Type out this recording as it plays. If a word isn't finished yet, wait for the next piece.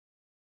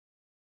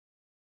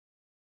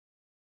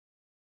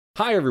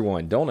Hi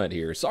everyone, Donut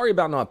here. Sorry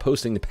about not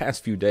posting the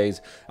past few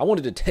days. I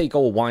wanted to take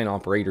old wine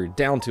operator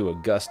down to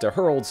Augusta,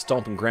 her old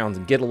stomping grounds,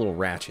 and get a little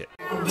ratchet.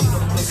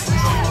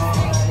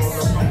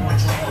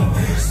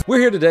 We're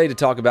here today to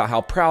talk about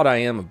how proud I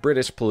am of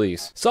British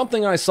police.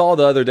 Something I saw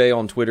the other day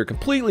on Twitter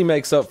completely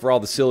makes up for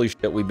all the silly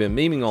shit we've been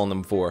memeing on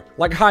them for.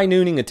 Like high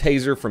nooning a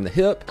taser from the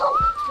hip.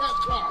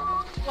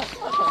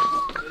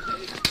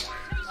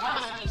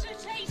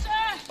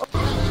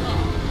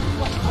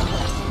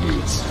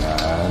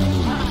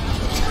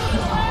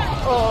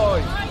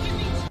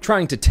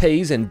 Trying to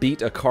tase and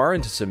beat a car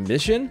into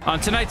submission. On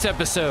tonight's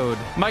episode,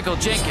 Michael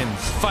Jenkins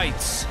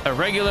fights a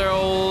regular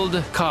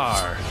old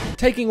car.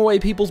 Taking away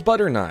people's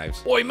butter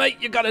knives. Boy mate,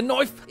 you got a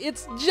knife?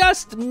 It's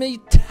just me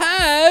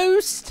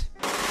toast.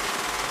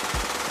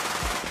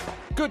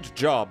 Good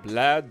job,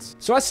 lads.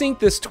 So I seen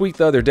this tweet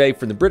the other day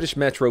from the British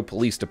Metro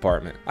Police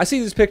Department. I see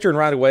this picture and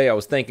right away I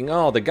was thinking,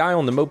 oh, the guy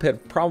on the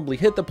moped probably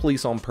hit the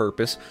police on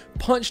purpose,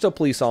 punched a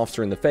police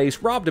officer in the face,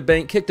 robbed a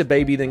bank, kicked a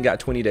baby, then got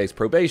 20 days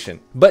probation.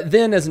 But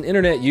then as an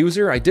internet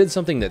user, I did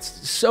something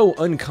that's so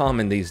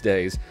uncommon these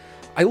days.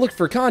 I looked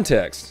for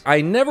context.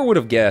 I never would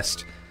have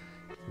guessed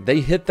they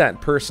hit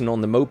that person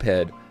on the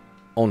moped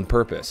on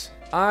purpose.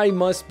 I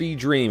must be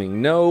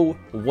dreaming. No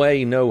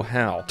way, no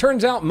how.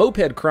 Turns out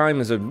moped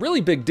crime is a really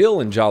big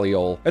deal in Jolly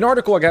Ol. An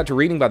article I got to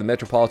reading by the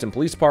Metropolitan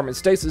Police Department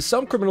states that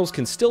some criminals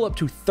can steal up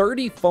to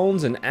 30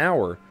 phones an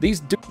hour.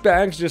 These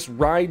douchebags just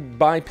ride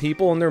by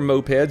people on their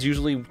mopeds,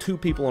 usually two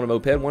people on a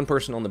moped, one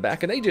person on the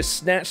back, and they just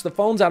snatch the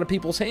phones out of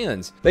people's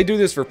hands. They do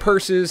this for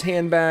purses,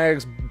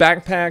 handbags,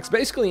 backpacks,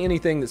 basically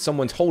anything that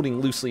someone's holding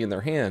loosely in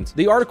their hands.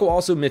 The article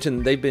also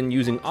mentioned they've been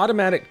using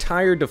automatic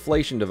tire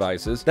deflation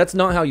devices. That's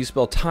not how you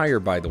spell tire,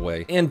 by the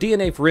way. And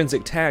DNA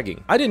forensic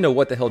tagging. I didn't know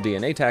what the hell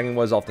DNA tagging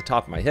was off the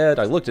top of my head.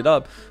 I looked it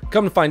up.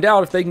 Come to find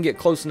out, if they can get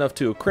close enough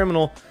to a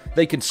criminal,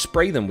 they can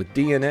spray them with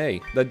DNA.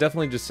 That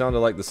definitely just sounded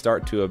like the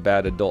start to a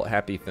bad adult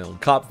happy film.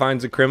 Cop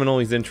finds a criminal,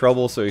 he's in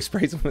trouble, so he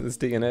sprays him with his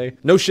DNA.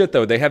 No shit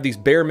though, they have these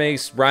Bear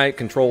Mace, Riot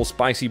Control,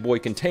 Spicy Boy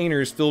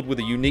containers filled with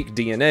a unique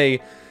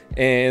DNA.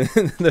 And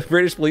the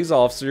British police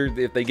officer,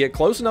 if they get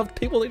close enough to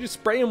people, they just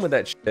spray them with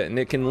that shit, and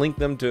it can link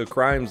them to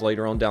crimes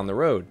later on down the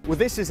road. Well,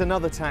 this is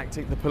another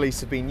tactic the police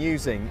have been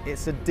using.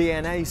 It's a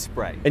DNA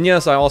spray. And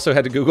yes, I also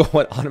had to Google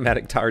what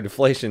automatic tire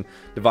deflation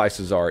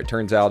devices are. It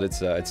turns out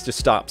it's just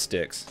stop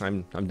sticks.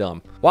 I'm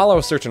dumb. While I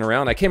was searching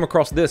around, I came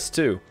across this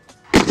too.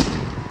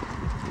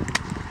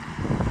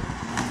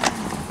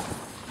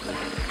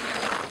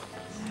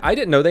 I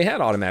didn't know they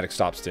had automatic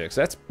stop sticks.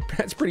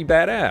 That's pretty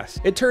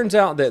badass. It turns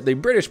out that the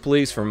British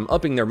police, from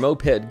upping their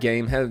moped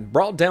game, have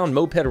brought down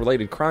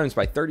moped-related crimes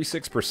by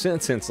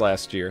 36% since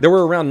last year. There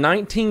were around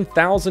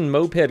 19,000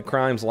 moped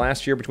crimes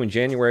last year between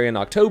January and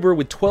October,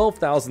 with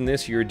 12,000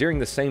 this year during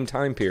the same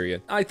time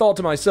period. I thought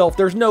to myself,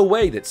 there's no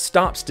way that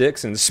stop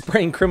sticks and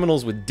spraying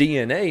criminals with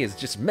DNA is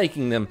just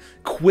making them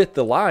quit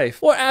the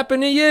life. What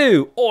happened to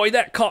you? Oi,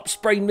 that cop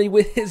sprayed me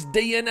with his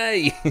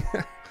DNA.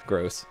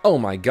 Gross. Oh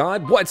my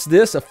god, what's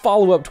this? A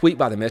follow-up tweet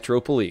by the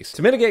Metro Police.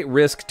 To mitigate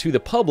risk to the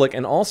public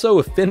and also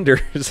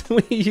offenders,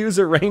 we use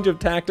a range of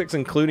tactics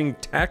including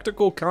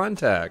tactical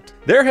contact.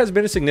 There has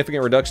been a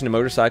significant reduction in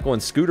motorcycle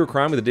and scooter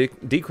crime with a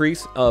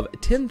decrease of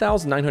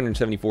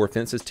 10,974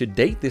 offenses to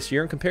date this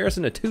year in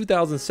comparison to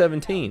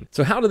 2017.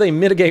 So how do they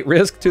mitigate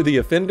risk to the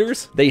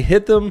offenders? They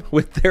hit them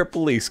with their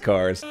police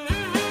cars.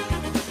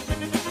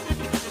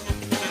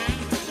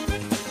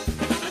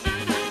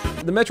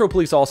 The Metro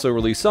Police also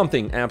released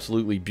something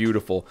absolutely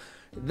beautiful.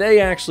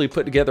 They actually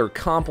put together a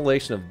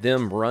compilation of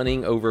them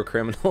running over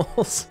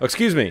criminals.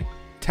 Excuse me,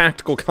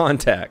 tactical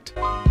contact.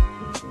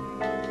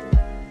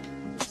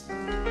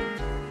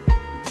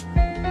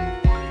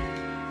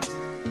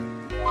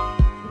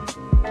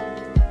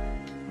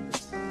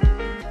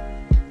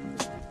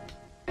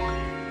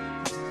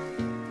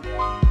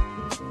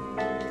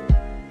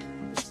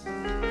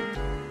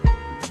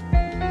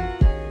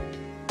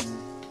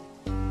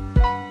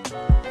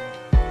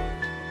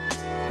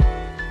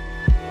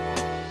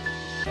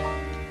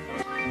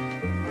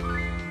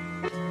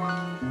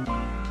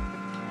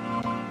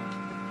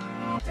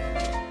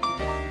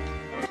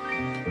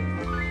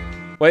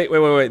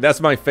 Wait,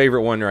 that's my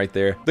favorite one right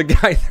there. The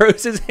guy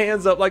throws his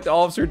hands up like the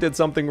officer did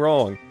something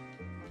wrong.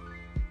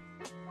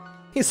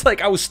 He's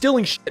like, I was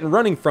stealing shit and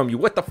running from you.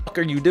 What the fuck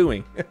are you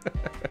doing?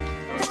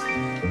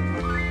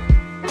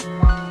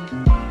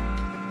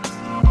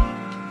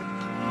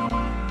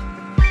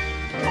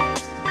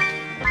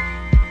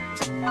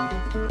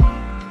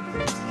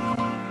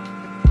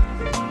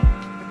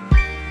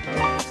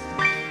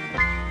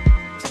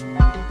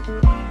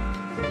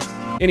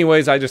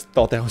 Anyways, I just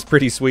thought that was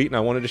pretty sweet and I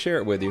wanted to share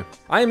it with you.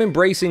 I am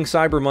embracing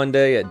Cyber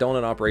Monday at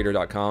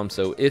donutoperator.com,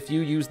 so if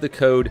you use the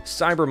code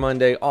Cyber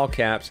Monday, all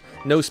caps,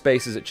 no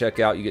spaces at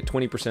checkout, you get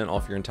 20%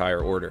 off your entire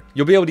order.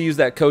 You'll be able to use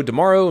that code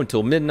tomorrow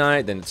until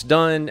midnight, then it's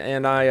done,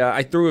 and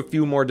I threw a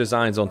few more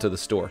designs onto the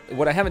store.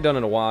 What I haven't done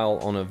in a while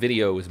on a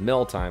video is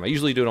mail time. I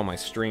usually do it on my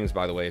streams,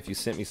 by the way. If you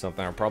sent me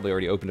something, I probably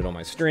already opened it on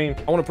my stream.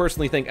 I want to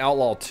personally thank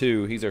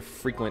Outlaw2. He's a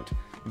frequent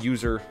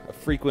user, a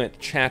frequent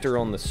chatter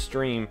on the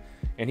stream,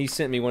 And he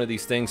sent me one of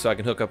these things so I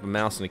can hook up a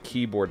mouse and a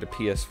keyboard to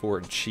PS4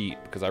 and cheat,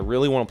 because I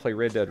really want to play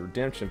Red Dead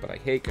Redemption, but I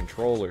hate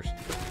controllers.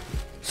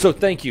 So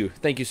thank you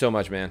so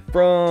much, man.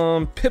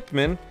 From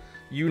Pipman,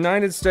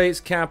 United States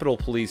Capitol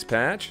Police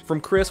patch. From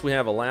Chris, we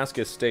have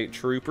Alaska State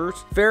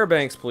Troopers,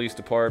 Fairbanks Police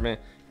Department,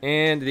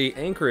 and the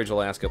Anchorage,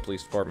 Alaska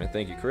Police Department.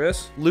 Thank you,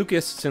 Chris.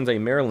 Lucas sends a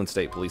Maryland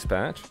State Police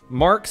patch.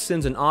 Mark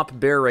sends an Op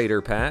Bear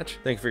Raider patch.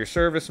 Thank you for your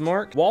service,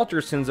 Mark.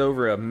 Walter sends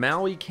over a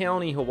Maui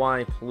County,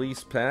 Hawaii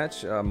Police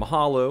patch.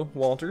 Mahalo,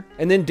 Walter.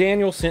 And then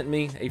Daniel sent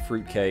me a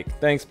fruitcake.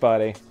 Thanks,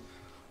 buddy.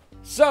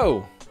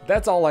 So,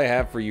 that's all I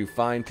have for you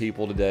fine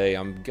people today.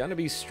 I'm gonna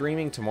be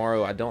streaming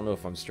tomorrow. I don't know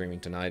if I'm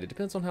streaming tonight. It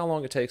depends on how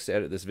long it takes to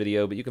edit this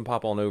video, but you can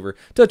pop on over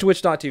to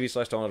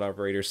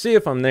twitch.tv/donutoperator. See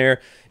if I'm there.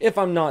 If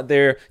I'm not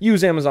there,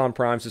 use Amazon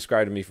Prime,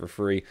 subscribe to me for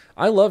free.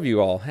 I love you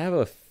all. Have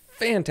a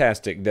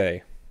fantastic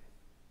day.